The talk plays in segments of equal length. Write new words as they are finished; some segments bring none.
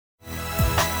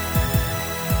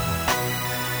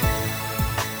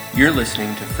You're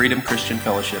listening to Freedom Christian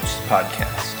Fellowship's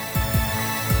podcast.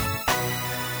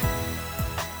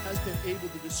 Has been able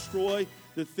to destroy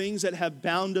the things that have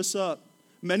bound us up.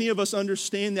 Many of us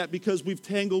understand that because we've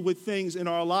tangled with things in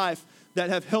our life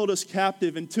that have held us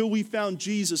captive until we found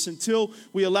Jesus, until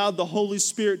we allowed the Holy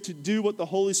Spirit to do what the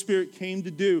Holy Spirit came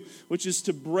to do, which is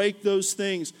to break those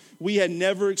things. We had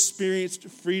never experienced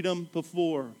freedom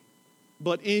before.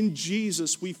 But in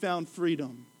Jesus, we found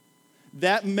freedom.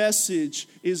 That message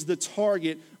is the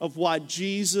target of why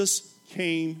Jesus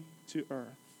came to earth.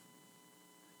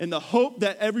 And the hope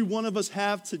that every one of us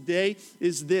have today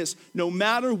is this: no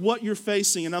matter what you're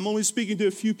facing, and I'm only speaking to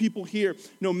a few people here,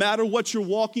 no matter what you're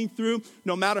walking through,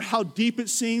 no matter how deep it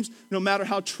seems, no matter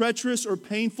how treacherous or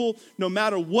painful, no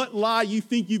matter what lie you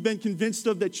think you've been convinced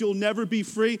of that you'll never be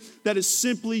free, that is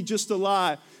simply just a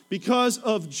lie. Because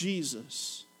of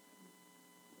Jesus,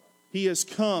 He has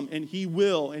come and He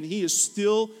will, and He is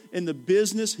still in the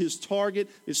business. His target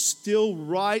is still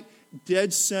right,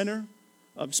 dead center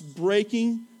of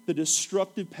breaking the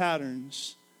destructive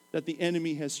patterns that the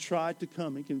enemy has tried to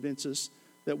come and convince us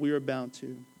that we are bound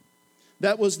to.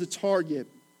 That was the target.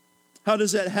 How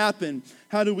does that happen?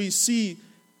 How do we see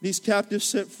these captives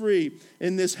set free?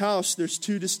 In this house, there's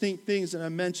two distinct things that I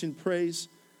mentioned: praise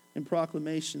and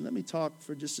proclamation. Let me talk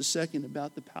for just a second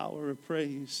about the power of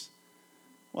praise.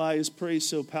 Why is praise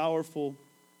so powerful?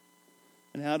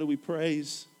 And how do we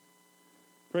praise?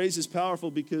 Praise is powerful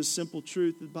because, simple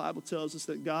truth, the Bible tells us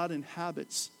that God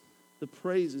inhabits the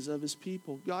praises of His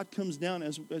people. God comes down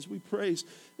as we praise.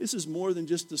 This is more than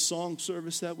just the song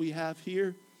service that we have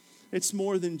here. It's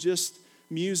more than just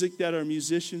music that our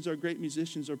great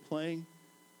musicians are playing.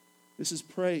 This is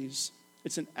praise.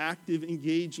 It's an active,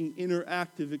 engaging,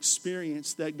 interactive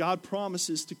experience that God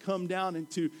promises to come down and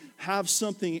to have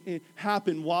something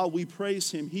happen while we praise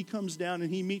Him. He comes down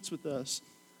and He meets with us.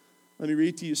 Let me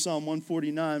read to you Psalm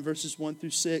 149, verses 1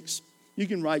 through 6. You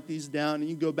can write these down and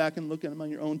you can go back and look at them on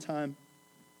your own time.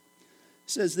 It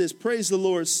says this: praise the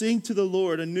Lord, sing to the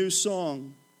Lord a new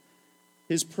song,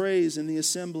 His praise in the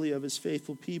assembly of His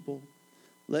faithful people.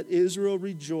 Let Israel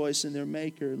rejoice in their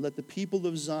Maker. Let the people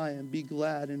of Zion be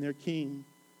glad in their King.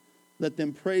 Let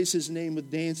them praise His name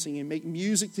with dancing and make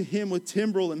music to Him with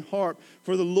timbrel and harp.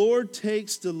 For the Lord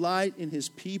takes delight in His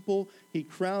people. He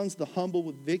crowns the humble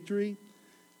with victory.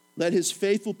 Let His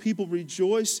faithful people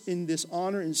rejoice in this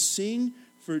honor and sing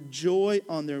for joy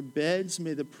on their beds.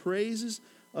 May the praises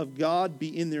of God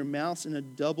be in their mouths and a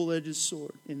double-edged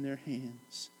sword in their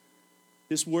hands.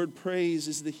 This word praise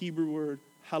is the Hebrew word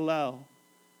halal,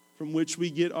 from which we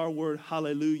get our word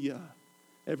hallelujah.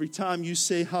 Every time you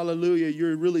say hallelujah,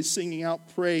 you're really singing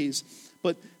out praise.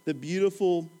 But the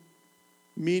beautiful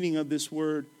meaning of this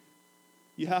word,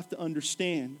 you have to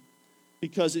understand,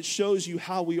 because it shows you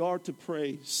how we are to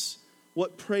praise,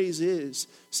 what praise is.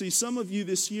 See, some of you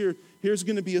this year, here's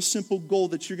going to be a simple goal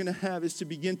that you're going to have, is to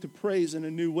begin to praise in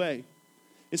a new way.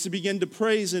 It's to begin to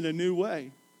praise in a new way.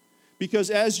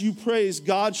 Because as you praise,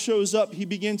 God shows up. He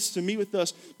begins to meet with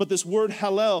us. But this word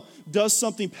hallel does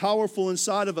something powerful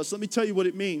inside of us. Let me tell you what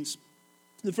it means.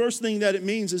 The first thing that it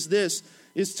means is this: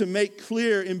 is to make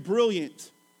clear and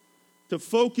brilliant, to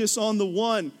focus on the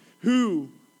one who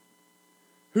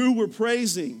we're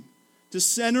praising, to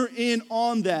center in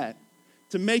on that,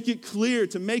 to make it clear,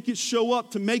 to make it show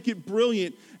up, to make it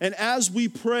brilliant. And as we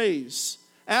praise,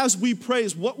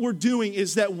 what we're doing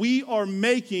is that we are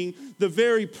making the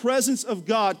very presence of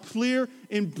God clear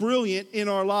and brilliant in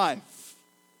our life.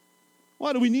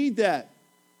 Why do we need that?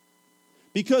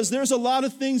 Because there's a lot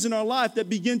of things in our life that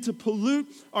begin to pollute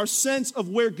our sense of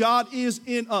where God is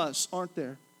in us, aren't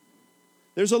there?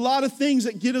 There's a lot of things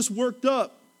that get us worked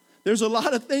up. There's a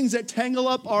lot of things that tangle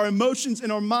up our emotions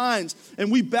and our minds,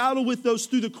 and we battle with those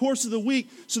through the course of the week,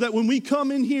 so that when we come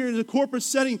in here in a corporate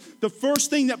setting, the first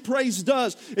thing that praise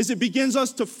does is it begins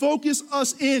us to focus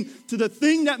us in to the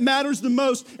thing that matters the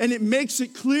most, and it makes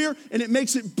it clear and it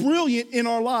makes it brilliant in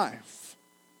our life.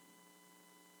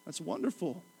 That's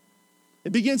wonderful.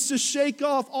 It begins to shake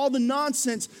off all the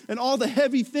nonsense and all the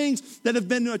heavy things that have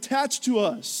been attached to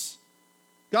us.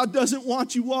 God doesn't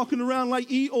want you walking around like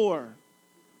Eeyore.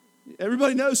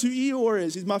 Everybody knows who Eeyore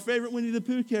is. He's my favorite Winnie the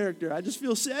Pooh character. I just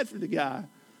feel sad for the guy.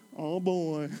 Oh,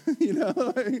 boy. I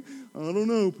don't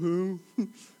know, Pooh.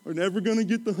 We're never going to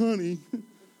get the honey.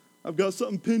 I've got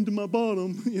something pinned to my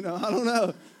bottom. I don't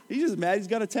know. He's just mad he's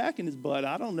got a tack in his butt.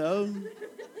 I don't know.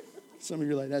 Some of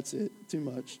you are like, that's it. Too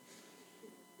much.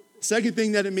 Second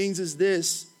thing that it means is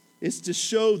this. It's to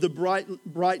show the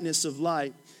brightness of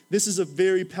light. This is a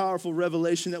very powerful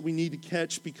revelation that we need to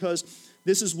catch, because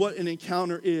This is what an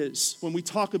encounter is. When we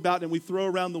talk about and we throw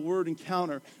around the word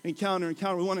encounter, we want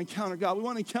to encounter God, we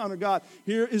want to encounter God.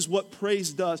 Here is what praise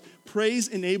does. Praise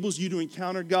enables you to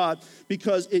encounter God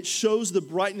because it shows the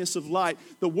brightness of light.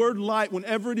 The word light,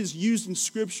 whenever it is used in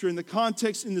Scripture, in the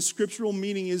context, in the scriptural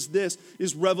meaning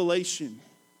is revelation.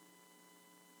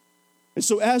 And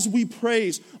so as we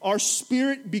praise, our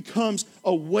spirit becomes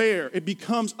aware. It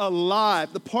becomes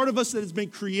alive. The part of us that has been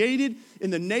created in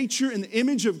the nature and the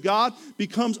image of God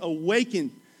becomes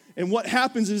awakened. And what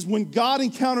happens is when God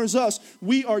encounters us,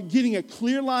 we are getting a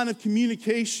clear line of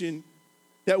communication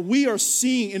that we are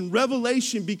seeing, and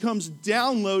revelation becomes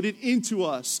downloaded into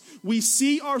us. We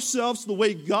see ourselves the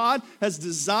way God has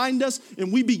designed us,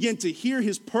 and we begin to hear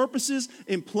His purposes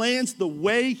and plans the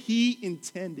way He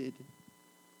intended.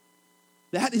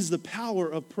 That is the power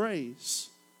of praise.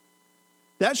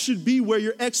 That should be where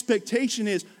your expectation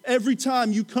is every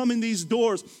time you come in these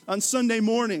doors on Sunday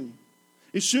morning.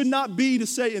 It should not be to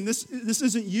say, and this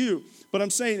isn't you, but I'm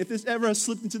saying if this ever has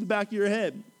slipped into the back of your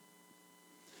head,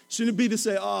 shouldn't it be to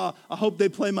say, I hope they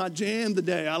play my jam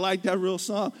today. I like that real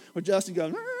song. Where Justin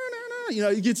goes, nah, nah, nah. You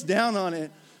know, he gets down on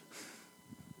it.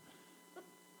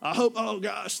 I hope, oh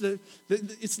gosh,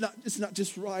 it's not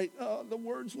just right. The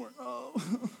words weren't,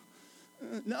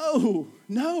 No.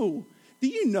 Do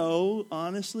you know,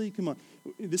 honestly, come on,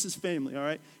 this is family, all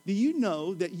right? Do you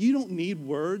know that you don't need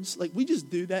words? Like, we just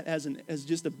do that as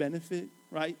just a benefit,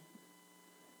 right?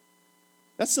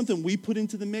 That's something we put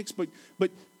into the mix, but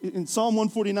in Psalm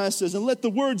 149 says, and let the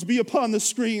words be upon the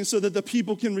screen so that the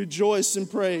people can rejoice and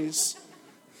praise.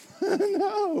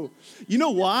 No. You know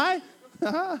why?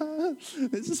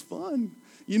 This is fun.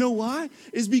 You know why?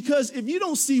 It's because if you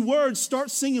don't see words, start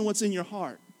singing what's in your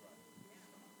heart.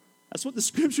 That's what the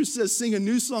scripture says, sing a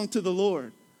new song to the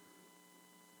Lord.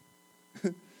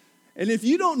 And if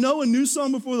you don't know a new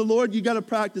song before the Lord, you got to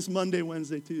practice Monday,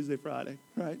 Wednesday, Tuesday, Friday,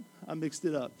 right? I mixed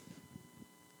it up.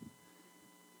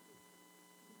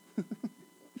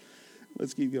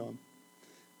 Let's keep going.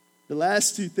 The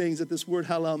last two things that this word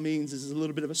halal means is a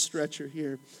little bit of a stretcher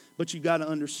here, but you got to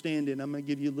understand it. I'm going to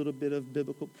give you a little bit of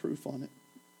biblical proof on it.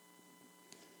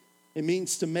 It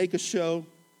means to make a show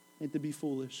and to be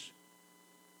foolish.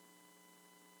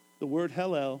 The word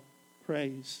halal,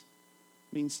 praise,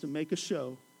 means to make a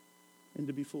show and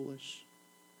to be foolish.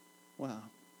 Wow.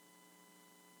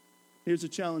 Here's a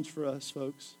challenge for us,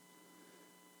 folks.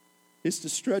 It's to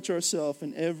stretch ourselves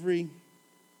in every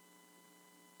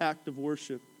act of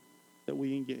worship that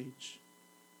we engage.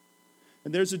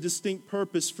 And there's a distinct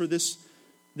purpose for this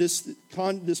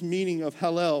meaning of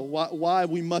halal, why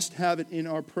we must have it in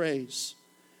our praise,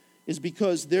 is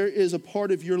because there is a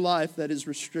part of your life that is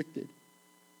restricted.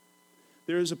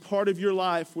 There is a part of your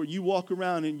life where you walk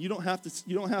around and you don't have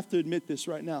to admit this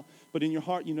right now, but in your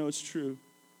heart you know it's true.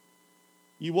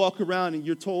 You walk around and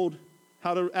you're told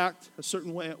how to act a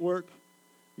certain way at work.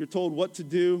 You're told what to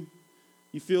do.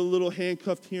 You feel a little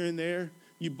handcuffed here and there.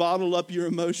 You bottle up your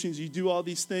emotions. You do all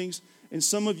these things. And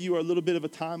some of you are a little bit of a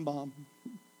time bomb.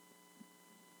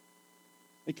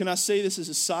 And can I say this as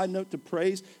a side note to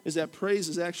praise, is that praise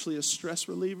is actually a stress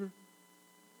reliever.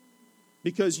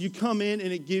 Because you come in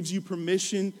and it gives you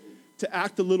permission to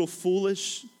act a little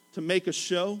foolish, to make a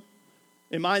show.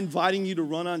 Am I inviting you to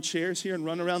run on chairs here and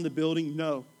run around the building?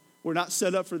 No. We're not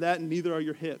set up for that, and neither are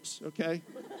your hips, okay?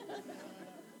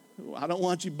 I don't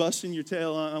want you busting your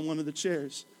tail on one of the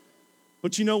chairs.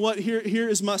 But you know what? Here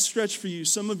is my stretch for you.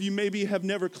 Some of you maybe have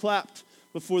never clapped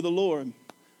before the Lord.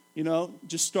 You know,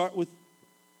 just start with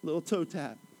a little toe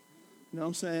tap. You know what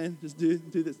I'm saying? Just do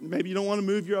this. Maybe you don't want to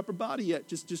move your upper body yet.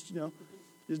 Just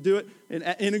do it and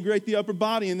integrate the upper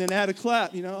body and then add a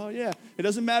clap. You know, oh yeah. It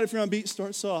doesn't matter if you're on beat,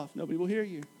 start soft. Nobody will hear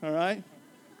you, all right?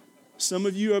 Some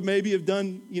of you maybe have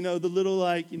done, the little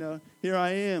here I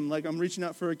am, like I'm reaching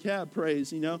out for a cab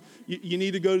praise, You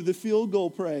need to go to the field goal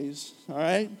praise, all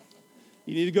right?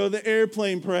 You need to go to the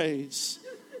airplane praise.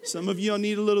 Some of you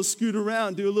need a little scoot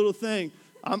around, do a little thing.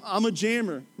 I'm a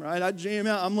jammer, right? I jam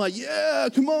out. I'm like, yeah,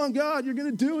 come on, God, you're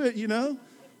going to do it,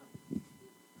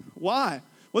 Why?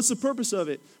 What's the purpose of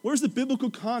it? Where's the biblical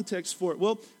context for it?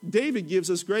 Well, David gives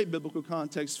us great biblical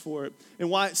context for it and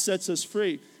why it sets us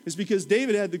free. It's because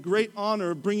David had the great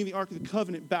honor of bringing the Ark of the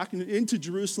Covenant back into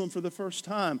Jerusalem for the first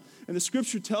time. And the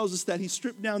scripture tells us that he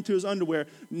stripped down to his underwear.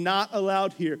 Not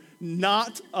allowed here.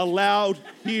 Not allowed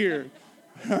here.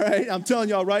 All right? I'm telling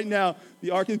y'all right now,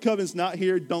 the Ark of the Covenant's not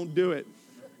here. Don't do it.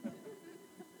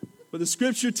 But the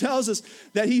scripture tells us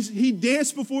that he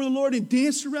danced before the Lord and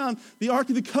danced around the Ark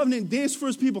of the Covenant and danced for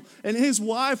his people. And his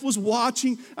wife was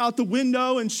watching out the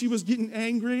window and she was getting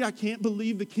angry. I can't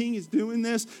believe the king is doing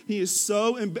this. He is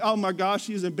so, oh my gosh,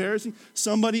 he is embarrassing.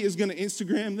 Somebody is going to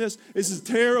Instagram this. This is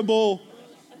terrible.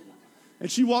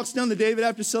 And she walks down to David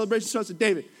after celebration, starts to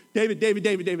David, let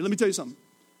me tell you something.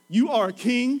 You are a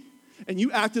king and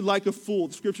you acted like a fool.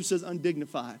 The scripture says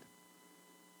undignified.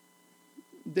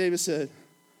 David said,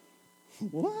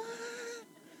 what?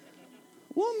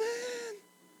 Well, man,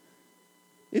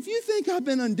 if you think I've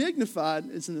been undignified,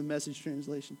 it's in the Message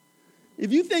translation.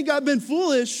 If you think I've been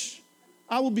foolish,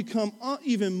 I will become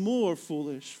even more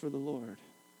foolish for the Lord.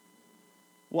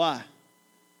 Why?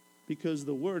 Because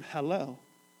the word hallel,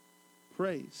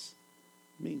 praise,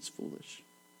 means foolish.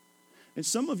 And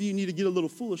some of you need to get a little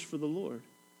foolish for the Lord.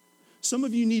 Some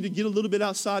of you need to get a little bit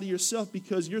outside of yourself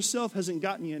because yourself hasn't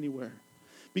gotten you anywhere.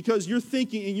 Because your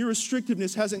thinking and your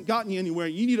restrictiveness hasn't gotten you anywhere.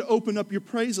 You need to open up your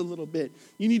praise a little bit.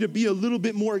 You need to be a little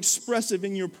bit more expressive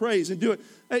in your praise and do it.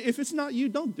 Hey, if it's not you,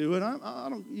 don't do it.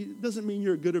 It doesn't mean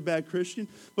you're a good or bad Christian.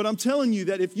 But I'm telling you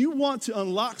that if you want to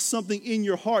unlock something in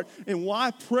your heart, and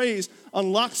why praise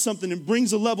unlocks something and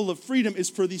brings a level of freedom is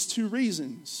for these two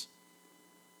reasons.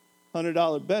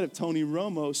 $100 bet if Tony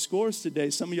Romo scores today.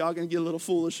 Some of y'all going to get a little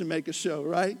foolish and make a show,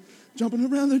 right? Jumping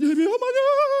around there, oh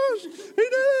my gosh, he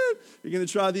did. You're going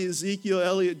to try the Ezekiel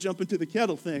Elliott jump into the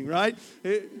kettle thing, right?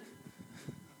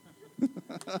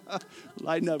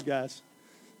 Lighten up, guys.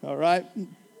 All right?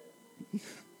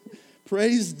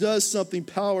 Praise does something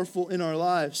powerful in our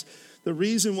lives. The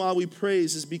reason why we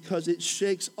praise is because it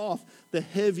shakes off the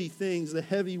heavy things, the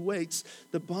heavy weights,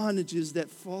 the bondages that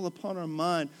fall upon our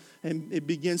mind, and it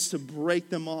begins to break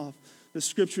them off. The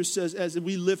scripture says, as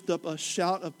we lift up a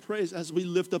shout of praise, as we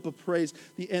lift up a praise,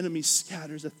 the enemy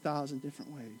scatters 1,000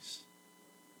 different ways.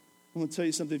 I want to tell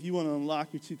you something. If you want to unlock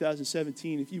your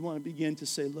 2017, if you want to begin to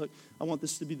say, look, I want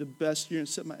this to be the best year and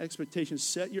set my expectations,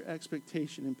 set your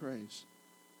expectation in praise.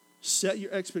 Set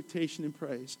your expectation in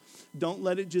praise. Don't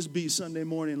let it just be Sunday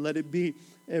morning. Let it be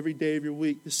every day of your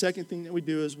week. The second thing that we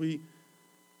do is we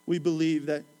believe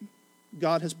that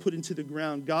God has put into the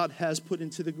ground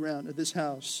of this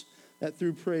house, that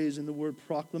through praise and the word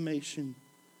proclamation,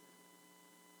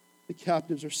 the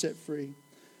captives are set free.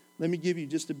 Let me give you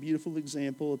just a beautiful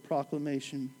example of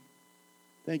proclamation.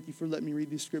 Thank you for letting me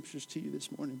read these scriptures to you this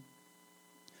morning.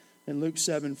 In Luke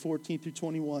 7, 14 through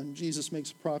 21, Jesus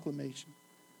makes a proclamation.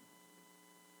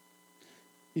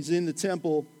 He's in the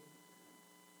temple.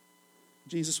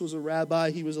 Jesus was a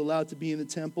rabbi. He was allowed to be in the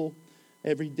temple.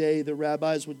 Every day the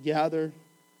rabbis would gather.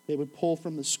 They would pull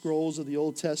from the scrolls of the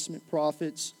Old Testament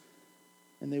prophets,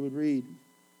 and they would read.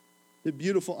 The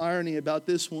beautiful irony about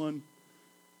this one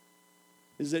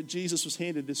is that Jesus was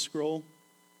handed this scroll.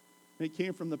 It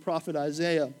came from the prophet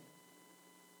Isaiah.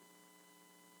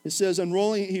 It says,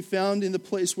 unrolling it, he found in the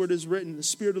place where it is written, the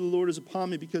Spirit of the Lord is upon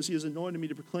me because he has anointed me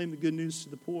to proclaim the good news to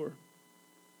the poor.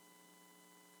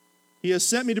 He has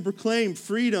sent me to proclaim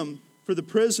freedom for the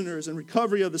prisoners and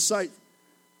recovery of the sight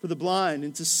for the blind,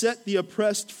 and to set the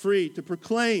oppressed free, to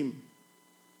proclaim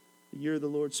the year of the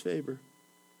Lord's favor.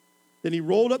 Then he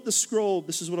rolled up the scroll.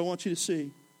 This is what I want you to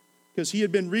see, because he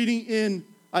had been reading in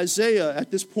Isaiah at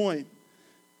this point.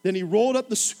 Then he rolled up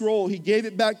the scroll. He gave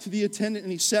it back to the attendant,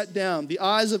 and he sat down. The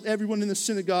eyes of everyone in the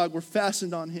synagogue were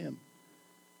fastened on him.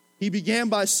 He began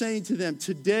by saying to them,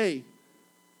 Today,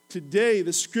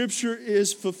 the scripture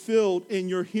is fulfilled in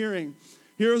your hearing.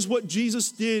 Here's what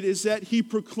Jesus did, is that he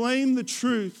proclaimed the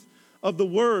truth of the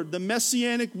word, the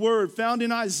messianic word found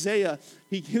in Isaiah.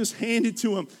 He was handed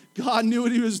to him. God knew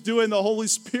what he was doing. The Holy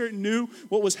Spirit knew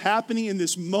what was happening in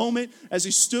this moment as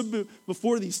he stood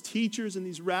before these teachers and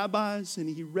these rabbis, and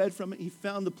he read from it. He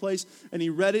found the place and he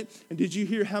read it. And did you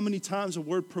hear how many times the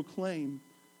word proclaim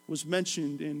was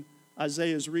mentioned in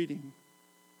Isaiah's reading?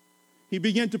 He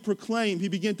began to proclaim, he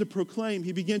began to proclaim,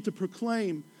 he began to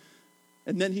proclaim.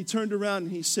 And then he turned around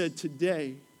and he said,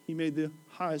 today, he made the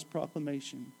highest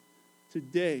proclamation.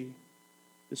 Today,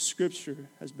 the scripture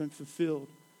has been fulfilled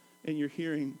in your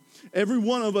hearing. Every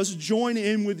one of us join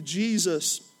in with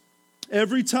Jesus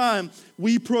every time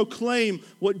we proclaim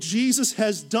what Jesus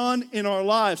has done in our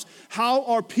lives. How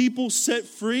are people set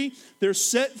free? They're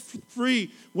set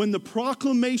free when the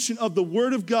proclamation of the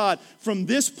Word of God from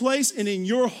this place and in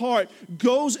your heart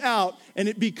goes out and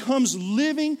it becomes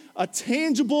living, a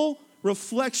tangible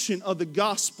reflection of the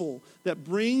gospel that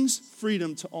brings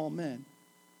freedom to all men.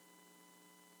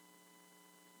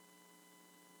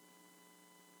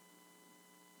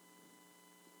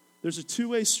 There's a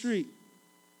two-way street.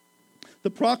 The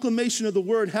proclamation of the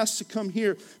word has to come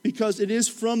here because it is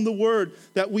from the word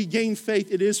that we gain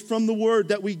faith. It is from the word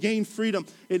that we gain freedom.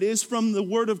 It is from the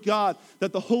word of God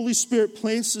that the Holy Spirit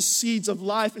plants the seeds of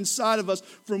life inside of us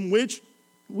from which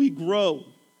we grow.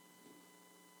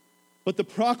 But the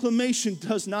proclamation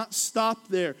does not stop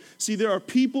there. See, there are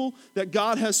people that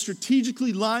God has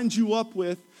strategically lined you up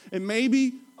with, and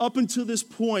maybe up until this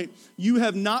point, you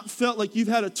have not felt like you've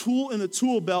had a tool in the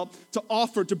tool belt to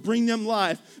offer to bring them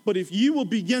life. But if you will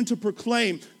begin to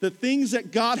proclaim the things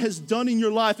that God has done in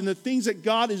your life and the things that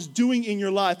God is doing in your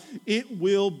life, it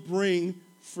will bring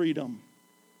freedom.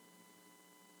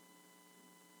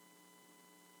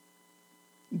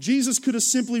 Jesus could have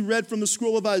simply read from the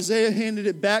scroll of Isaiah, handed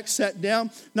it back, sat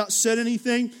down, not said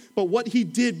anything. But what he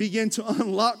did began to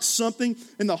unlock something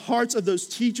in the hearts of those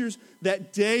teachers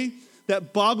that day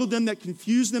that boggled them, that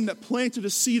confused them, that planted a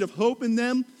seed of hope in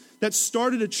them, that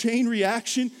started a chain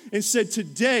reaction and said,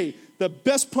 today, the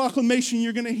best proclamation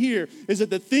you're going to hear is that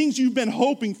the things you've been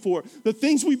hoping for, the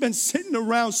things we've been sitting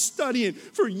around studying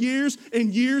for years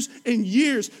and years and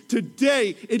years,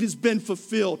 today it has been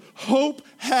fulfilled. Hope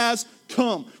has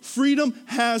come. Freedom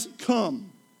has come.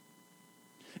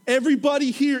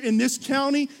 Everybody here in this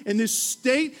county, in this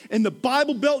state, in the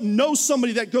Bible Belt knows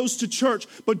somebody that goes to church.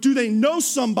 But do they know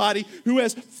somebody who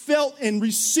has felt and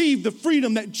received the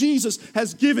freedom that Jesus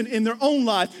has given in their own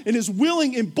life and is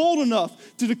willing and bold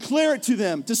enough to declare it to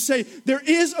them, to say, there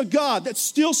is a God that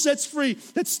still sets free,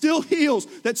 that still heals,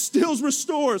 that still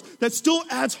restores, that still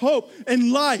adds hope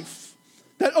and life,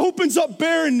 that opens up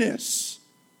barrenness.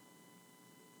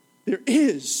 There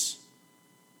is.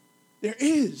 There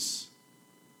is.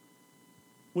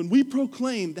 When we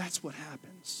proclaim, that's what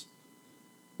happens.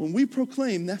 When we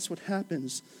proclaim, that's what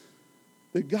happens.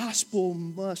 The gospel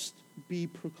must be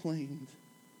proclaimed.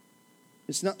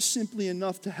 It's not simply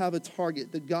enough to have a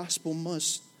target. The gospel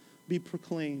must be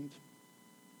proclaimed.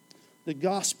 The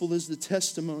gospel is the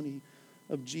testimony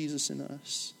of Jesus in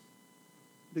us.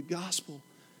 The gospel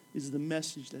is the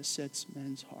message that sets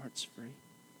men's hearts free.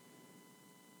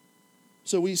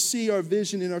 So we see our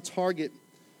vision and our target,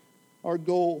 our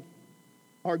goal.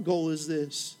 Our goal is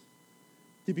this,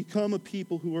 to become a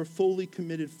people who are fully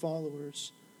committed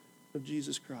followers of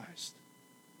Jesus Christ.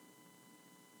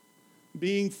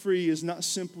 Being free is not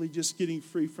simply just getting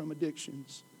free from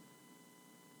addictions.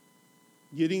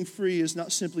 Getting free is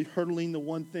not simply hurdling the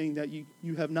one thing that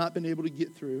you have not been able to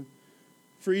get through.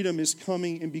 Freedom is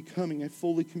coming and becoming a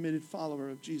fully committed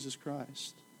follower of Jesus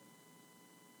Christ.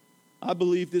 I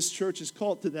believe this church is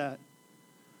called to that.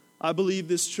 I believe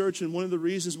this church, and one of the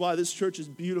reasons why this church is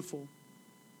beautiful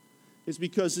is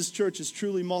because this church is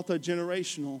truly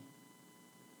multi-generational.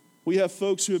 We have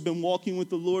folks who have been walking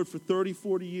with the Lord for 30,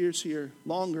 40 years here,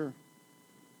 longer,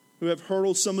 who have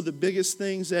hurdled some of the biggest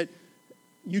things that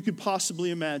you could possibly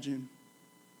imagine,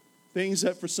 things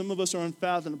that for some of us are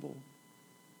unfathomable.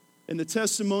 And the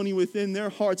testimony within their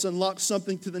hearts unlocks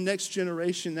something to the next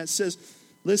generation that says,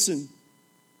 listen,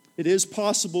 it is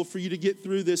possible for you to get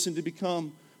through this and to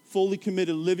become fully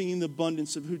committed, living in the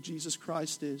abundance of who Jesus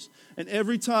Christ is. And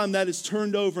every time that is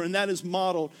turned over and that is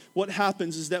modeled, what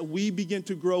happens is that we begin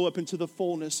to grow up into the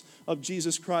fullness of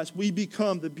Jesus Christ. We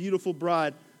become the beautiful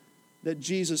bride that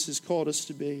Jesus has called us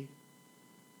to be.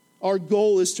 Our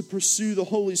goal is to pursue the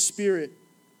Holy Spirit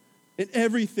in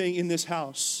everything in this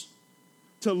house,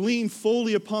 to lean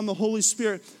fully upon the Holy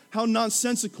Spirit. How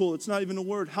nonsensical, it's not even a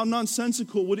word, how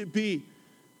nonsensical would it be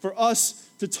for us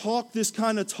to talk this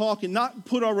kind of talk and not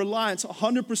put our reliance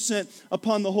 100%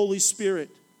 upon the Holy Spirit?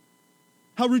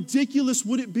 How ridiculous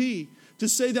would it be to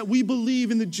say that we believe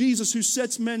in the Jesus who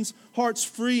sets men's hearts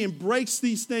free and breaks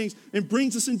these things and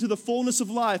brings us into the fullness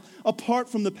of life apart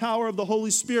from the power of the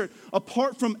Holy Spirit,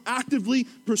 apart from actively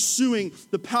pursuing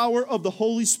the power of the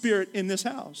Holy Spirit in this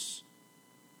house?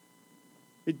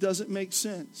 It doesn't make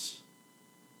sense.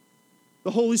 The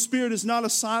Holy Spirit is not a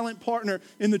silent partner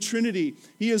in the Trinity.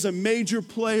 He is a major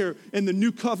player in the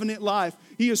new covenant life.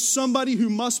 He is somebody who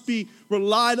must be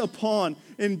relied upon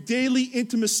in daily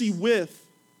intimacy with,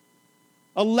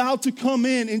 allowed to come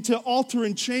in and to alter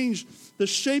and change the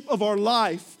shape of our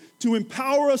life, to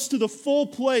empower us to the full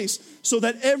place so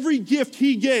that every gift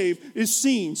He gave is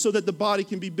seen so that the body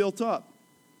can be built up.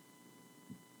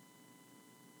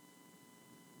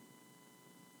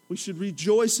 We should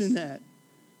rejoice in that.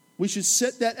 We should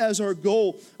set that as our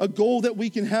goal. A goal that we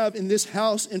can have in this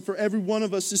house and for every one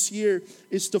of us this year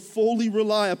is to fully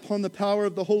rely upon the power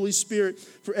of the Holy Spirit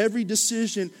for every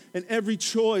decision and every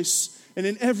choice and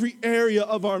in every area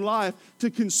of our life to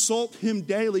consult Him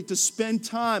daily, to spend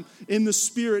time in the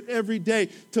Spirit every day,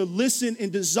 to listen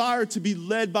and desire to be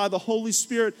led by the Holy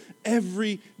Spirit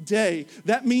every day.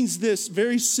 That means this,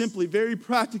 very simply, very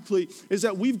practically, is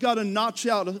that we've got to notch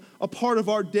out a part of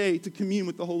our day to commune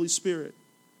with the Holy Spirit.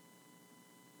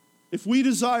 If we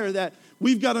desire that,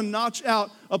 we've got to notch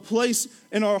out a place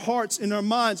in our hearts, in our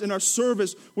minds, in our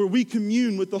service where we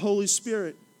commune with the Holy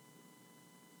Spirit.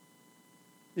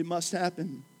 It must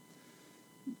happen.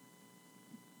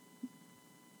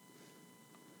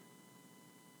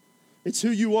 It's who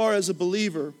you are as a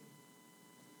believer.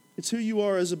 It's who you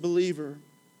are as a believer.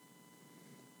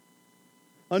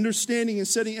 Understanding and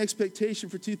setting expectation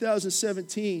for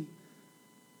 2017,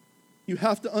 you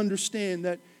have to understand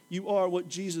that you are what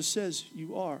Jesus says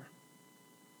you are.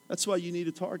 That's why you need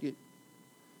a target.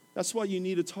 That's why you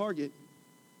need a target.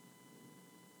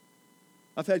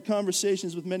 I've had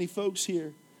conversations with many folks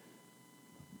here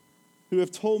who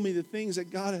have told me the things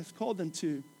that God has called them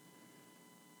to.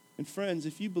 And friends,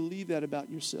 if you believe that about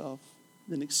yourself,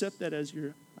 then accept that as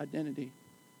your identity.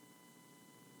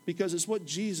 Because it's what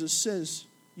Jesus says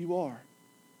you are.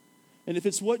 And if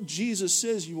it's what Jesus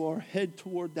says you are, head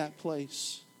toward that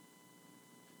place.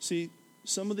 See,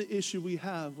 some of the issue we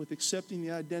have with accepting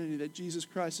the identity that Jesus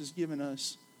Christ has given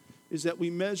us is that we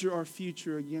measure our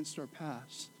future against our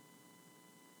past.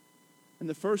 And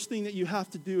the first thing that you have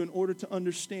to do in order to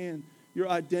understand your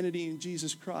identity in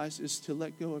Jesus Christ is to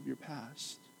let go of your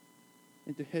past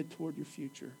and to head toward your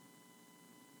future.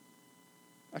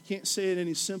 I can't say it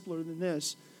any simpler than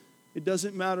this. It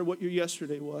doesn't matter what your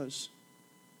yesterday was.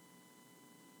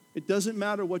 It doesn't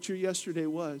matter what your yesterday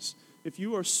was. If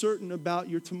you are certain about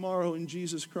your tomorrow in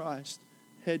Jesus Christ,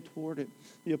 head toward it.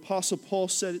 The Apostle Paul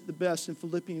said it the best in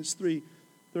Philippians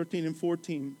 3:13 and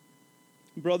 14.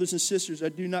 Brothers and sisters, I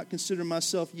do not consider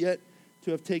myself yet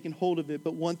to have taken hold of it,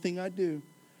 but one thing I do,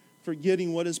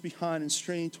 forgetting what is behind and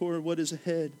straining toward what is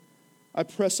ahead, I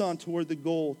press on toward the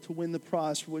goal to win the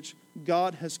prize for which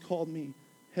God has called me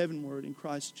heavenward in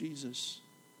Christ Jesus.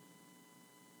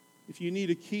 If you need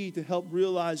a key to help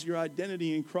realize your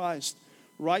identity in Christ,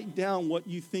 write down what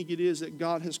you think it is that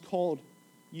God has called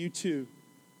you to.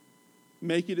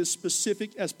 Make it as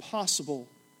specific as possible.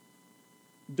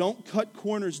 Don't cut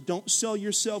corners. Don't sell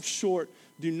yourself short.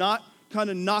 Do not kind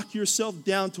of knock yourself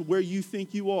down to where you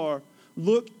think you are.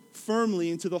 Look firmly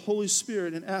into the Holy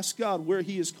Spirit and ask God where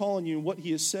He is calling you and what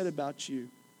He has said about you.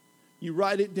 You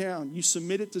write it down. You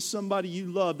submit it to somebody you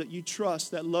love, that you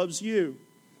trust, that loves you.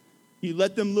 You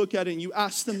let them look at it and you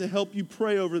ask them to help you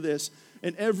pray over this.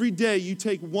 And every day you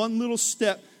take one little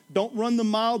step. Don't run the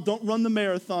mile. Don't run the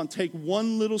marathon. Take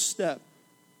one little step.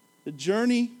 The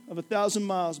journey of 1,000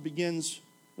 miles begins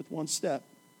with one step.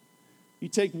 You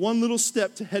take one little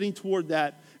step to heading toward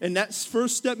that. And that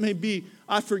first step may be,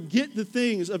 I forget the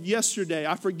things of yesterday.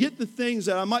 I forget the things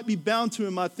that I might be bound to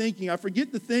in my thinking. I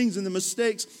forget the things and the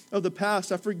mistakes of the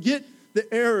past. I forget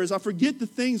the errors. I forget the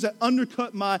things that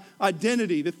undercut my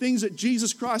identity, the things that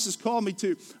Jesus Christ has called me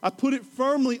to. I put it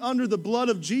firmly under the blood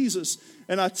of Jesus,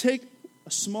 and I take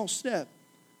a small step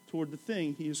toward the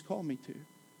thing He has called me to.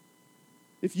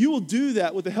 If you will do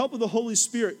that with the help of the Holy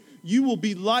Spirit, you will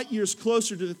be light years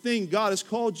closer to the thing God has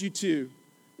called you to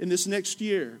in this next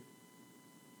year.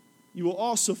 You will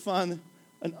also find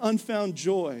an unfound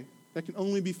joy that can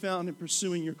only be found in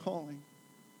pursuing your calling.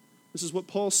 This is what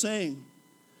Paul's saying.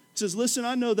 He says, listen,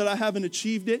 I know that I haven't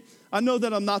achieved it. I know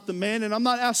that I'm not the man, and I'm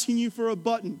not asking you for a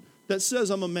button that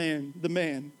says I'm a man, the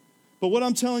man. But what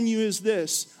I'm telling you is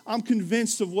this. I'm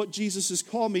convinced of what Jesus has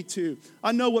called me to.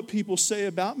 I know what people say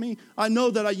about me. I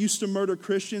know that I used to murder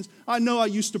Christians. I know I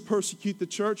used to persecute the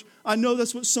church. I know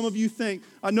that's what some of you think.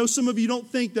 I know some of you don't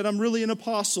think that I'm really an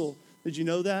apostle. Did you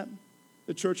know that?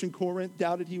 The church in Corinth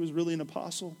doubted he was really an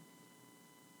apostle.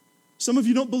 Some of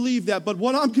you don't believe that, but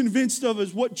what I'm convinced of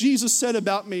is what Jesus said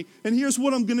about me. And here's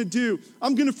what I'm going to do.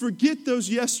 I'm going to forget those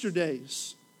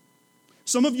yesterdays.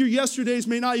 Some of your yesterdays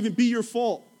may not even be your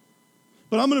fault.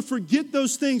 But I'm going to forget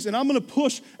those things, and I'm going to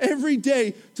push every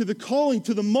day to the calling,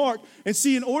 to the mark. And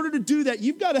see, in order to do that,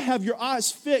 you've got to have your eyes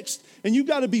fixed, and you've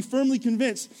got to be firmly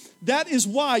convinced. That is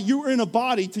why you're in a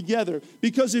body together.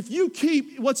 Because if you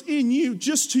keep what's in you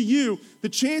just to you, the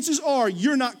chances are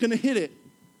you're not going to hit it.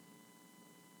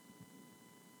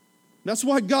 That's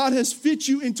why God has fit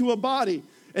you into a body.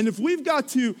 And if we've got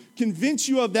to convince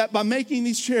you of that by making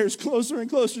these chairs closer and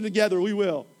closer together, we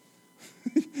will.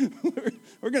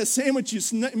 We're going to sandwich you,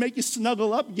 make you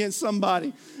snuggle up against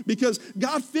somebody because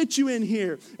God fit you in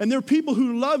here. And there are people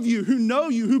who love you, who know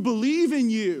you, who believe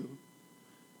in you.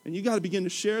 And you got to begin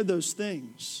to share those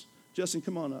things. Justin,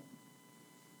 come on up.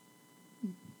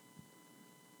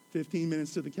 15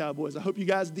 minutes to the Cowboys. I hope you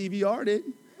guys DVR'd it.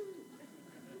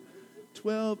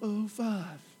 12:05.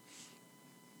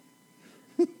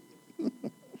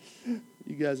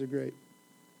 You guys are great.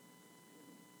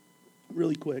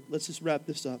 Really quick, let's just wrap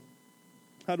this up.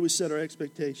 How do we set our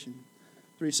expectation?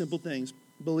 3 simple things.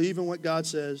 Believe in what God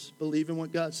says. Believe in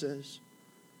what God says.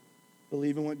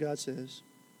 Believe in what God says.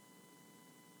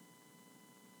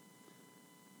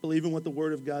 Believe in what the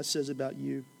Word of God says about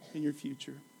you and your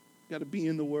future. You got to be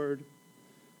in the Word.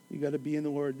 You got to be in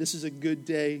the Word. This is a good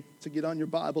day to get on your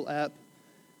Bible app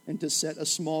and to set a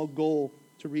small goal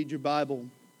to read your Bible.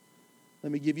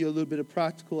 Let me give you a little bit of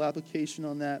practical application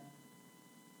on that.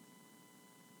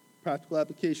 Practical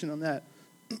application on that.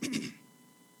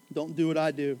 Don't do what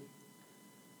I do.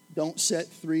 Don't set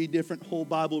 3 different whole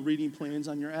Bible reading plans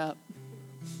on your app,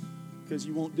 because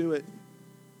you won't do it.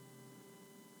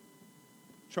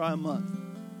 Try a month.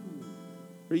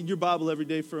 Read your Bible every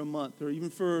day for a month, or even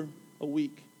for a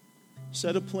week.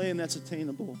 Set a plan that's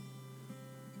attainable.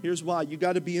 Here's why. You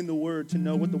got to be in the Word to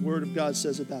know what the Word of God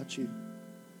says about you.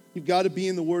 You've got to be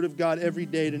in the Word of God every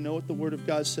day to know what the Word of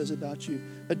God says about you.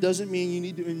 That doesn't mean you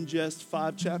need to ingest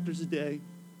 5 chapters a day.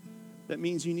 That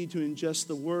means you need to ingest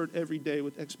the Word every day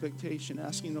with expectation,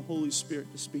 asking the Holy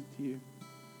Spirit to speak to you.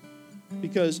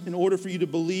 Because in order for you to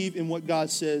believe in what God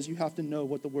says, you have to know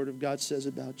what the Word of God says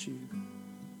about you.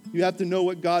 You have to know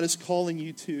what God is calling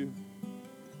you to.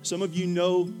 Some of you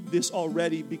know this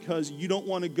already because you don't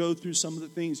want to go through some of the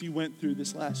things you went through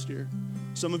this last year.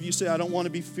 Some of you say, I don't want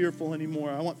to be fearful anymore.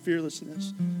 I want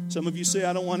fearlessness. Some of you say,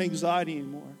 I don't want anxiety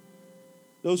anymore.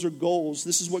 Those are goals.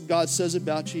 This is what God says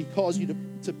about you. He calls you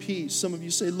to peace. Some of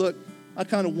you say, look, I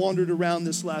kind of wandered around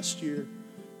this last year.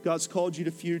 God's called you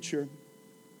to future.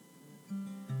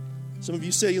 Some of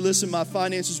you say, listen, my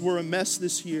finances were a mess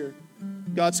this year.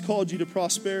 God's called you to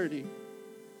prosperity.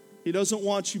 He doesn't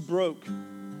want you broke.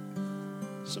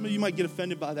 Some of you might get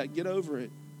offended by that. Get over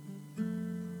it.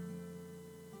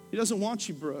 He doesn't want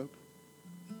you broke.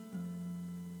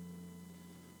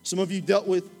 Some of you dealt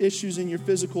with issues in your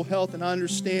physical health, and I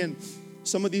understand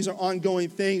some of these are ongoing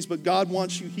things, but God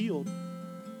wants you healed.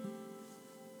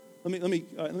 Let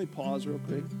me pause real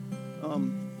quick.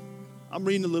 I'm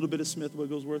reading a little bit of Smith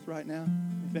Wigglesworth right now.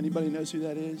 If anybody knows who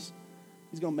that is,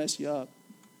 he's going to mess you up.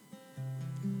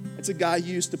 It's a guy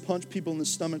who used to punch people in the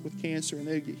stomach with cancer and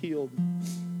they'd get healed.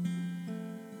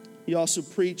 He also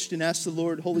preached and asked the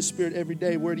Lord, Holy Spirit, every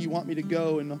day, where do you want me to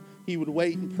go? And he would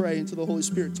wait and pray until the Holy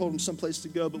Spirit told him someplace to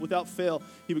go. But without fail,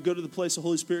 he would go to the place the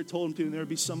Holy Spirit told him to, and there would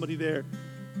be somebody there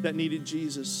that needed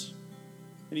Jesus.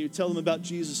 And he would tell them about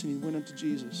Jesus, and he went up to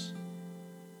Jesus.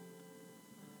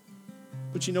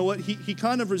 But you know what? He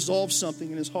kind of resolved something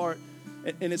in his heart.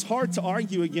 And it's hard to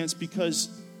argue against because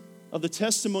of the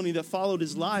testimony that followed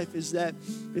his life, is that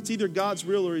it's either God's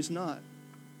real or he's not.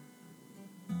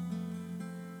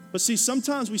 But see,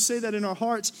 sometimes we say that in our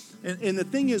hearts, and the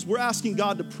thing is, we're asking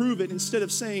God to prove it instead of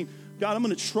saying, God, I'm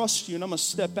going to trust you and I'm going to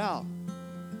step out.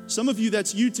 Some of you,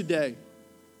 that's you today.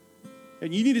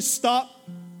 And you need to stop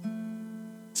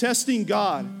testing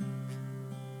God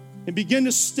and begin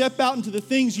to step out into the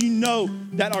things you know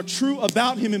that are true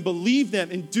about him and believe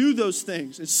them and do those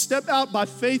things. And step out by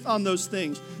faith on those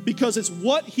things because it's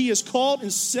what he has called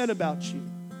and said about you.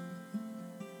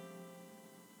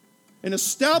 And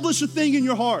establish a thing in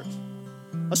your heart.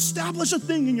 Establish a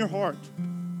thing in your heart.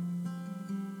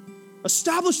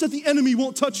 Establish that the enemy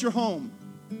won't touch your home.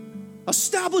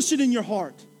 Establish it in your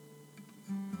heart.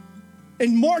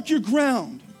 And mark your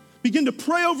ground. Begin to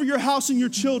pray over your house and your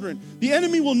children. The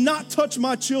enemy will not touch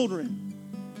my children.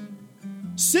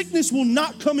 Sickness will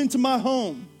not come into my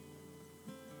home.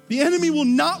 The enemy will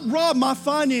not rob my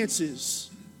finances.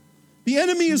 The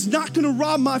enemy is not going to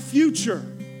rob my future.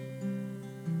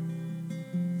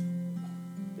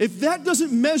 If that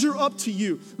doesn't measure up to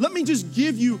you, let me just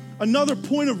give you another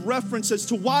point of reference as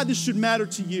to why this should matter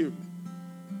to you.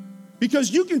 Because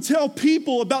you can tell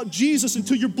people about Jesus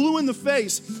until you're blue in the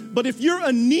face, but if you're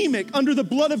anemic under the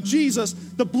blood of Jesus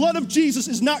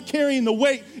is not carrying the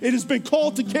weight it has been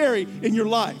called to carry in your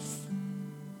life.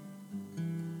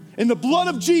 And the blood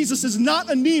of Jesus is not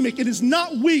anemic, it is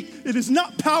not weak, it is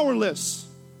not powerless.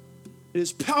 It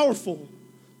is powerful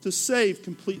to save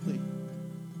completely.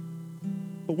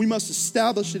 But we must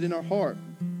establish it in our heart.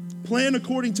 Plan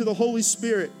according to the Holy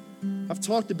Spirit. I've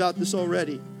talked about this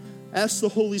already. Ask the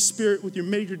Holy Spirit with your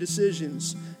major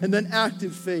decisions, and then act in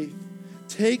faith.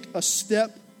 Take a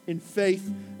step in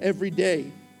faith every day.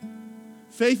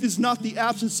 Faith is not the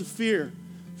absence of fear.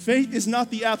 Faith is not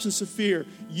the absence of fear.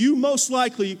 You most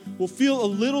likely will feel a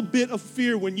little bit of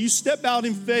fear when you step out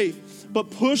in faith, but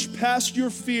push past your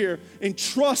fear and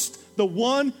trust the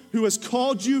one who has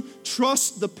called you.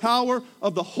 Trust the power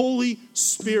of the Holy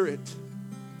Spirit.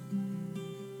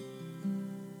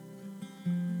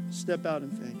 Step out in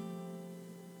faith.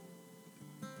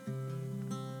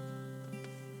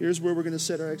 Here's where we're going to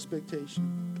set our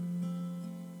expectation.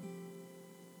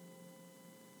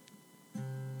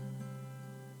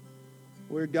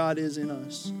 Where God is in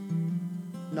us,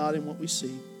 not in what we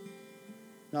see.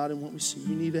 Not in what we see.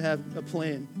 You need to have a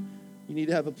plan. You need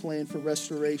to have a plan for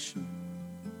restoration.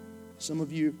 Some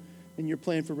of you, in your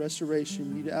plan for restoration,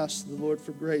 you need to ask the Lord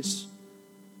for grace,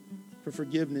 for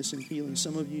forgiveness and healing.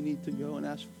 Some of you need to go and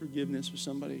ask for forgiveness for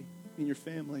somebody in your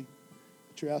family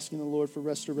that you're asking the Lord for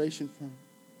restoration from.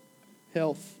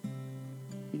 Health.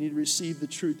 You need to receive the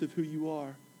truth of who you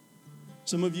are.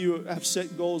 Some of you have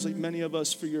set goals, like many of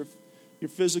us, for your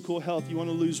physical health. You want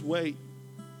to lose weight.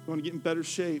 You want to get in better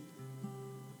shape.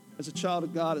 As a child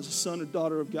of God, as a son or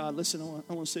daughter of God, listen,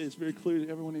 I want to say this very clearly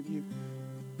to every one of you.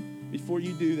 Before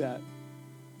you do that,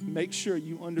 make sure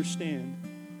you understand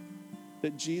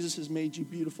that Jesus has made you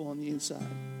beautiful on the inside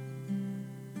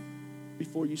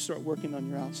before you start working on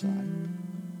your outside.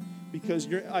 Because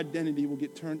your identity will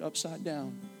get turned upside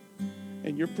down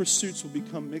and your pursuits will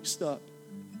become mixed up.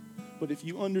 But if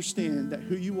you understand that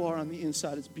who you are on the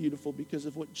inside is beautiful because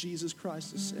of what Jesus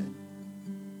Christ has said,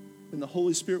 then the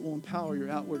Holy Spirit will empower your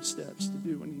outward steps to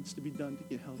do what needs to be done to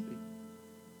get healthy.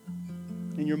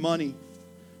 And your money.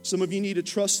 Some of you need to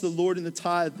trust the Lord in the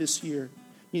tithe this year.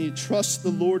 You need to trust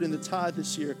the Lord in the tithe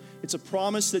this year. It's a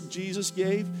promise that Jesus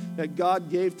gave, that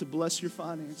God gave to bless your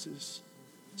finances.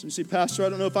 So you say, Pastor, I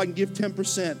don't know if I can give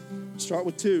 10%. Start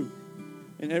with 2%.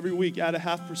 And every week add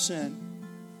 0.5%.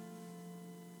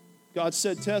 God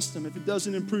said, test him. If it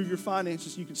doesn't improve your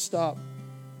finances, you can stop.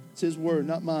 It's his word,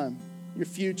 not mine. Your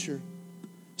future.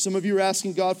 Some of you are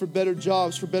asking God for better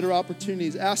jobs, for better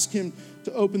opportunities. Ask him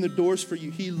to open the doors for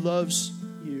you. He loves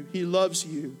you. He loves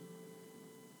you.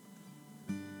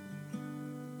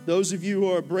 Those of you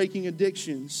who are breaking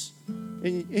addictions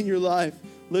in your life,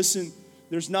 listen,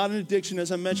 there's not an addiction,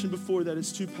 as I mentioned before, that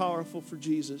is too powerful for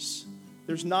Jesus.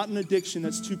 There's not an addiction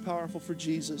that's too powerful for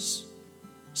Jesus.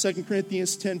 2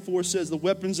 Corinthians 10:4 says, the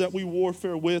weapons that we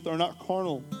warfare with are not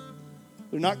carnal.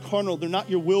 They're not carnal. They're not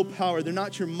your willpower. They're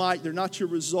not your might. They're not your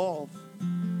resolve.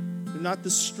 They're not the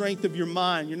strength of your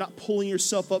mind. You're not pulling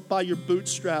yourself up by your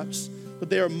bootstraps. But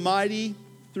they are mighty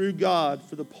through God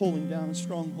for the pulling down of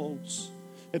strongholds.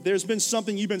 If there's been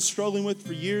something you've been struggling with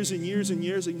for years and years and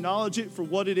years, acknowledge it for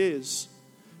what it is.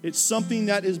 It's something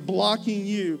that is blocking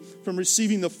you from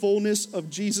receiving the fullness of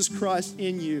Jesus Christ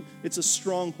in you. It's a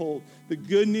stronghold. The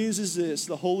good news is this: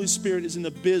 the Holy Spirit is in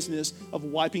the business of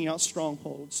wiping out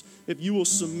strongholds. If you will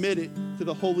submit it to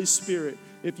the Holy Spirit,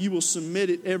 if you will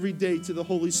submit it every day to the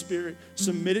Holy Spirit,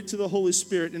 submit it to the Holy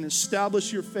Spirit and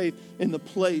establish your faith in the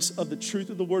place of the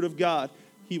truth of the Word of God,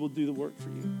 He will do the work for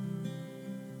you.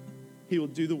 He will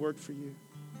do the work for you.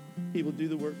 He will do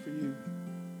the work for you.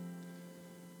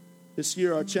 This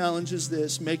year, our challenge is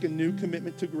this: make a new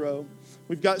commitment to grow.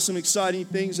 We've got some exciting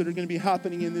things that are going to be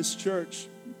happening in this church.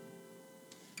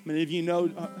 Many of you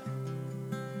know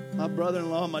my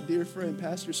brother-in-law, my dear friend,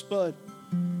 Pastor Spud.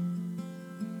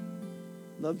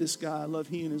 Love this guy. I love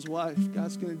he and his wife.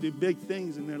 God's going to do big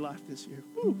things in their life this year.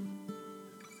 Woo.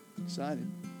 Excited.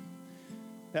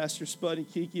 Pastor Spud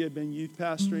and Kiki have been youth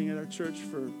pastoring at our church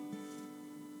for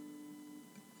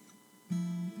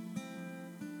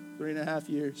 3.5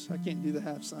 years. I can't do the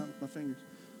half sign with my fingers.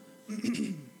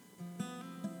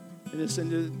 And it's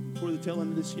toward the tail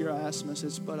end of this year, I asked him, I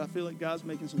said, Spud, I feel like God's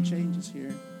making some changes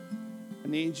here. I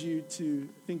need you to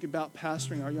think about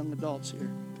pastoring our young adults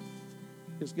here,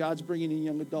 because God's bringing in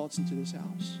young adults into this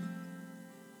house.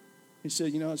 He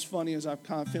said, it's funny, as I'm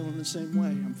kind of feeling the same way.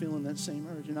 I'm feeling that same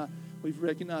urge. And we've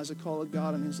recognized the call of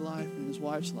God in his life and his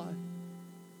wife's life.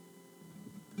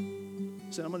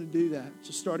 He said, I'm going to do that.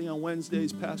 So starting on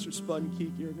Wednesdays, Pastor Spud and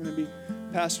Kiki are going to be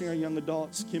pastoring our young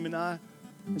adults. Kim and I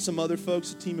and some other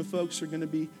folks, a team of folks, are going to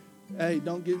be, hey,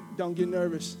 don't get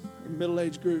nervous. We're a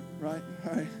middle-aged group, right?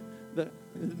 All right.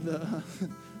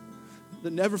 The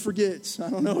never forgets. I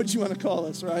don't know what you want to call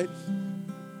us, right?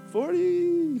 40.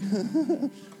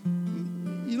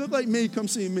 You look like me, come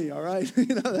see me, all right?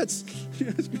 That's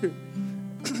good.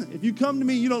 If you come to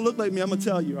me, you don't look like me, I'm going to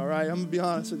tell you, all right? I'm going to be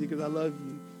honest with you because I love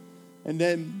you. And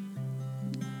then,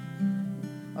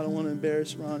 I don't want to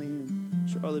embarrass Ronnie and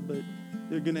Charlotte, but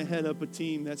they're going to head up a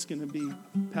team that's going to be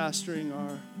pastoring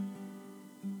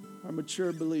our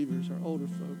mature believers, our older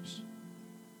folks.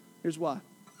 Here's why.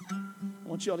 I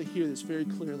want y'all to hear this very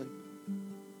clearly.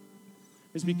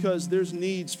 It's because there's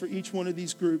needs for each one of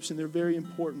these groups, and they're very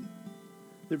important.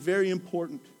 They're very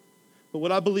important. But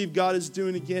what I believe God is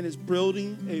doing again is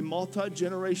building a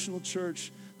multi-generational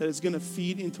church that is going to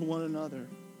feed into one another.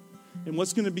 And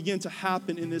what's going to begin to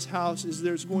happen in this house is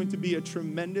there's going to be a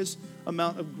tremendous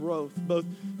amount of growth, both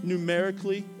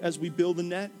numerically as we build a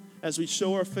net, as we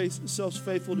show ourselves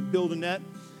faithful to build a net,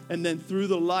 and then through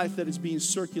the life that is being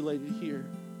circulated here.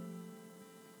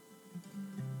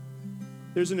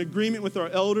 There's an agreement with our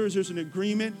elders. There's an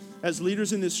agreement as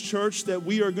leaders in this church that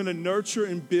we are going to nurture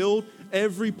and build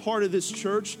every part of this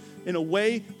church in a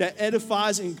way that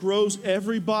edifies and grows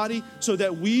everybody so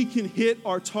that we can hit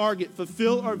our target,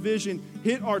 fulfill our vision,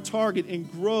 hit our target, and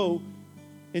grow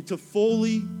into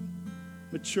fully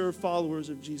mature followers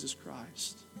of Jesus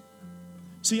Christ.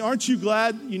 See, aren't you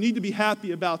glad? You need to be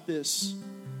happy about this,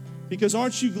 because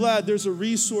aren't you glad there's a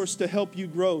resource to help you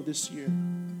grow this year?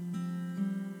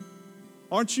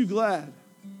 Aren't you glad?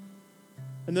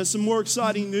 And then some more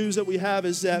exciting news that we have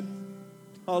is that,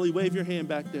 Holly, wave your hand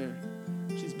back there.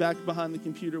 She's back behind the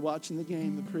computer watching the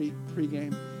game, the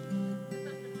pre-game.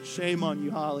 Shame on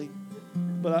you, Holly.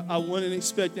 But I wouldn't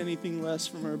expect anything less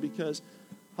from her, because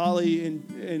Holly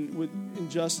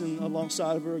and Justin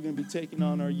alongside of her are going to be taking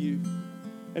on our youth.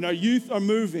 And our youth are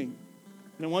moving.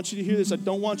 And I want you to hear this. I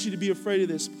don't want you to be afraid of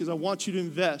this, because I want you to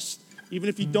invest, even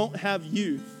if you don't have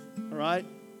youth, all right?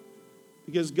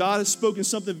 Because God has spoken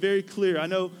something very clear. I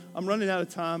know I'm running out of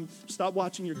time. Stop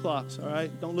watching your clocks, all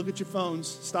right? Don't look at your phones.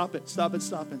 Stop it. Stop it.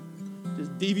 Stop it.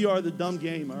 Just DVR the dumb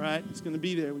game, all right? It's going to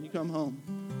be there when you come home.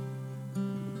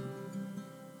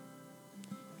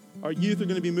 Our youth are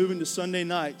going to be moving to Sunday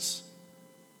nights.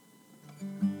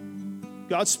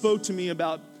 God spoke to me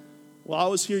about, while I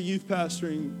was here youth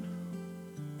pastoring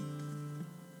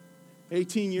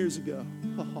 18 years ago.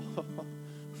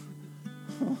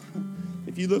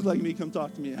 If you look like me, come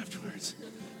talk to me afterwards.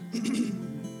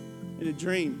 In a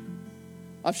dream.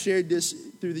 I've shared this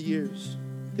through the years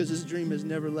because this dream has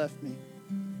never left me.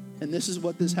 And this is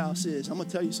what this house is. I'm going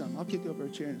to tell you something. I'll kick over a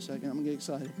chair in a second. I'm going to get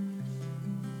excited.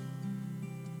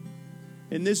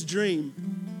 In this dream,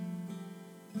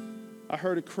 I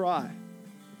heard a cry.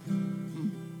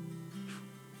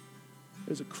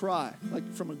 There's a cry,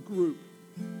 like from a group.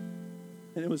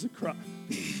 And it was a cry.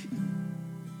 It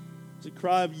was a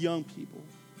cry of young people.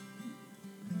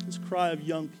 It was a cry of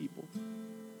young people.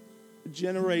 A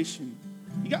generation.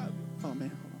 Oh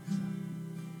man, hold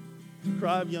on. A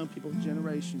cry of young people, a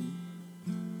generation.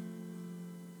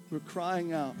 Were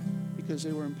crying out because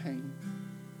they were in pain.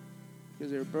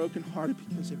 Because they were brokenhearted,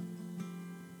 because they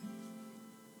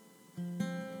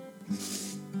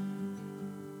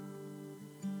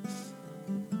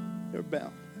were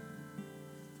bound.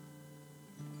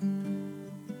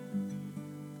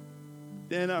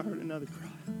 Then I heard another cry.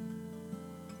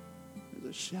 It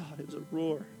was a shout. It was a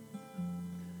roar.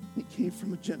 It came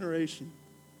from a generation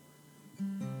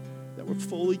that were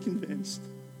fully convinced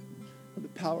of the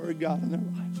power of God in their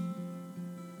life.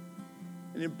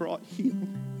 And it brought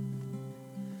healing.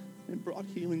 It brought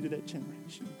healing to that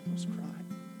generation. It was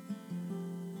crying.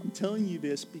 I'm telling you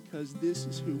this because this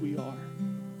is who we are.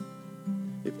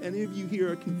 If any of you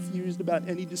here are confused about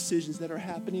any decisions that are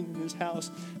happening in this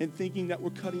house and thinking that we're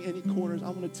cutting any corners,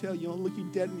 I want to tell you, I'll look you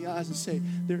dead in the eyes and say,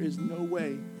 there is no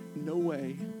way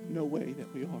that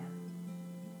we are.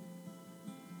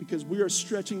 Because we are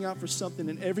stretching out for something,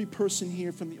 and every person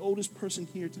here, from the oldest person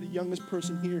here to the youngest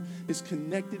person here, is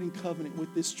connected in covenant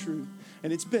with this truth.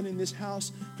 And it's been in this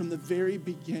house from the very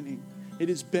beginning. It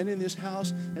has been in this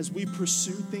house as we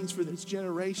pursue things for this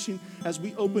generation, as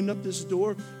we open up this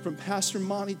door from Pastor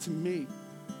Monty to me,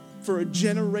 for a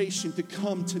generation to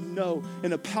come to know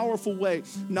in a powerful way,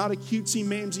 not a cutesy,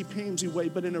 mamsy-pamsy way,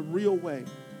 but in a real way,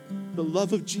 the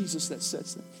love of Jesus that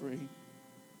sets them free.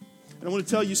 And I want to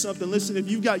tell you something. Listen, if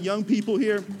you've got young people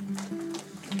here,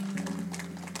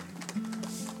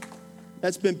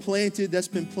 that's been planted.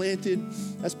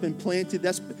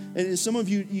 And some of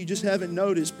you just haven't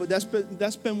noticed, but that's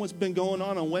been what's been going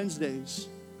on Wednesdays.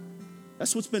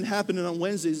 That's what's been happening on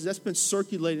Wednesdays. That's been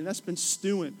circulating. That's been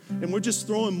stewing. And we're just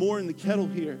throwing more in the kettle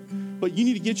here. But you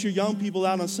need to get your young people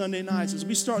out on Sunday nights. As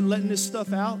we start letting this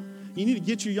stuff out, you need to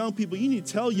get your young people. You need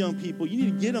to tell young people. You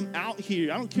need to get them out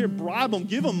here. I don't care, bribe them,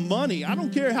 give them money. I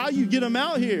don't care how you get them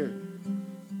out here.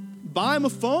 Buy them a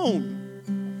phone.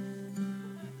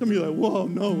 Some of you are like, whoa,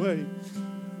 no way.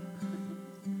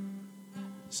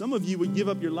 Some of you would give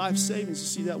up your life savings to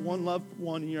see that one loved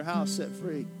one in your house set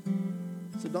free.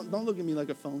 So don't look at me like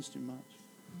a phone's too much.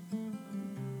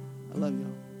 I love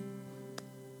y'all.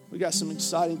 We got some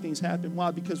exciting things happening.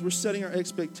 Why? Because we're setting our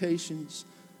expectations.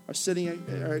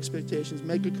 Our expectations.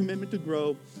 Make a commitment to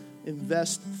grow.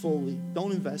 Invest fully.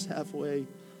 Don't invest halfway.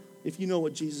 If you know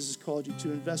what Jesus has called you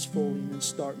to, invest fully and then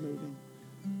start moving.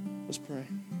 Let's pray.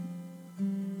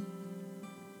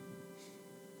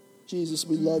 Jesus,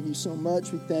 we love you so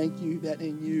much. We thank you that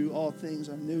in you all things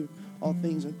are new, all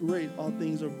things are great, all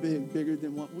things are big, bigger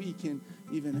than what we can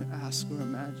even ask or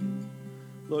imagine.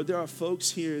 Lord, there are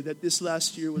folks here that this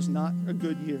last year was not a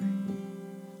good year.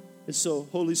 And so,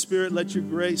 Holy Spirit, let your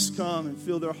grace come and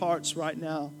fill their hearts right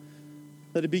now.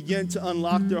 Let it begin to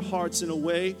unlock their hearts in a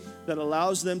way that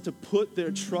allows them to put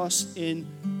their trust in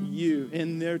you,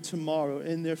 in their tomorrow,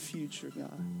 in their future,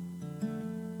 God.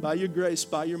 By your grace,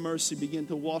 by your mercy, begin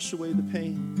to wash away the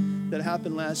pain that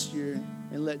happened last year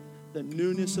and let the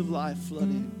newness of life flood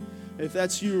in. If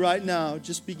that's you right now,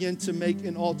 just begin to make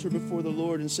an altar before the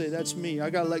Lord and say, that's me. I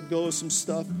got to let go of some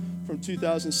stuff from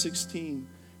 2016.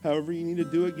 However you need to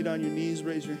do it, get on your knees,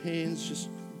 raise your hands, just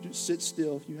sit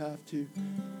still if you have to.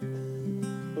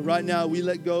 But right now, we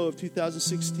let go of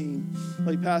 2016.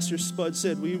 Like Pastor Spud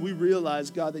said, we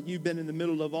realize, God, that you've been in the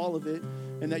middle of all of it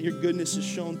and that your goodness has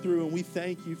shown through. And we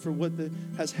thank you for what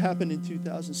has happened in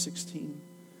 2016.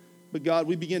 But God,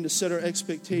 we begin to set our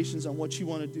expectations on what you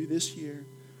want to do this year.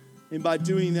 And by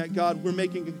doing that, God, we're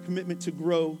making a commitment to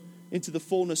grow into the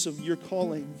fullness of your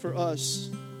calling for us.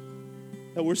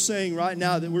 That we're saying right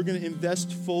now that we're going to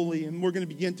invest fully and we're going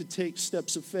to begin to take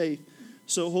steps of faith.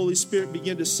 So, Holy Spirit,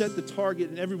 begin to set the target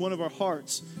in every one of our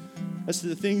hearts as to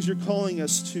the things you're calling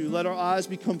us to. Let our eyes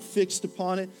become fixed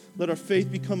upon it. Let our faith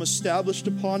become established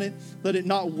upon it. Let it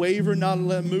not waver, not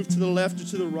let it move to the left or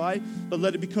to the right, but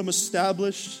let it become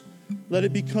established. Let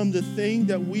it become the thing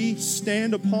that we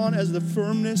stand upon as the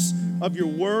firmness of your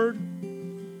word.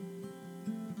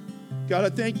 God, I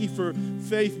thank you for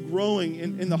faith growing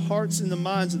in the hearts and the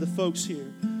minds of the folks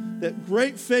here. That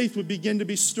great faith would begin to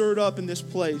be stirred up in this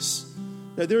place.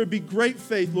 That there would be great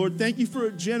faith, Lord. Thank you for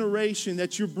a generation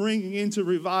that you're bringing into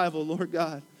revival, Lord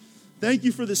God. Thank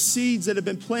you for the seeds that have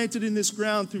been planted in this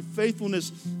ground through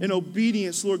faithfulness and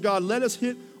obedience, Lord God. Let us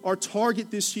hit our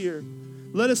target this year.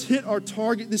 Let us hit our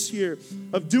target this year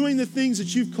of doing the things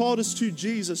that you've called us to,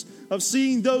 Jesus, of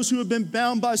seeing those who have been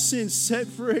bound by sin set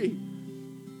free,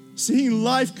 seeing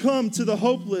life come to the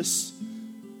hopeless.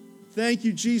 Thank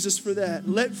you, Jesus, for that.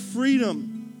 Let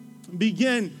freedom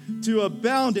begin to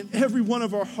abound in every one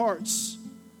of our hearts.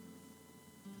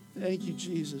 Thank you,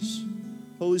 Jesus.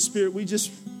 Holy Spirit, we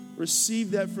just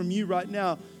receive that from you right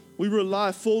now. We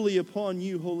rely fully upon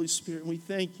you, Holy Spirit, and we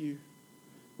thank you.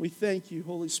 We thank you,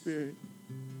 Holy Spirit.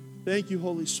 Thank you,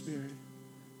 Holy Spirit.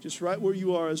 Just right where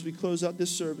you are as we close out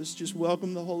this service, just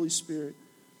welcome the Holy Spirit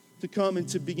to come and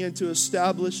to begin to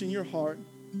establish in your heart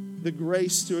the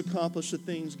grace to accomplish the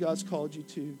things God's called you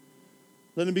to.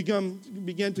 Let him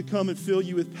begin to come and fill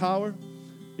you with power,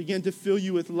 begin to fill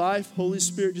you with life. Holy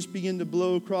Spirit, just begin to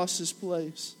blow across this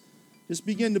place. Just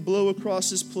begin to blow across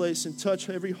this place and touch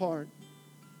every heart.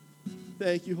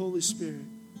 Thank you, Holy Spirit.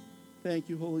 Thank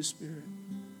you, Holy Spirit.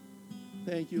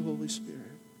 Thank you, Holy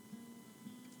Spirit.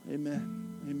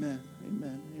 Amen. Amen.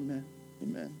 Amen. Amen.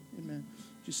 Amen. Amen.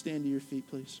 Just stand to your feet,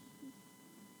 please.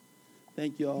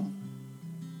 Thank you all.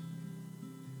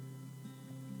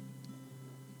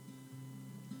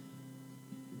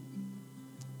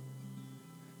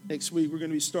 Next week, we're going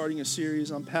to be starting a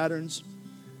series on patterns.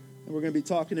 And we're going to be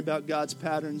talking about God's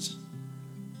patterns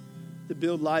to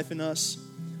build life in us.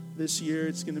 This year,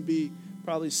 it's going to be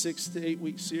probably 6 to 8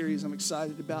 week series I'm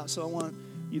excited about. So I want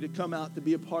you to come out to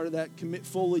be a part of that. Commit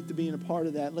fully to being a part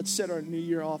of that. Let's set our new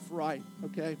year off right,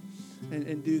 okay?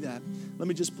 And do that. Let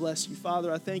me just bless you.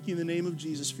 Father, I thank you in the name of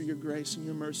Jesus for your grace and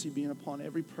your mercy being upon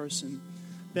every person.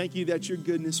 Thank you that your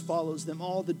goodness follows them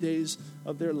all the days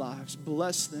of their lives.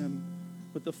 Bless them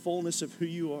with the fullness of who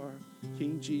you are.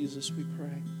 King Jesus, we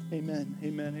pray. Amen,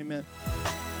 amen, amen.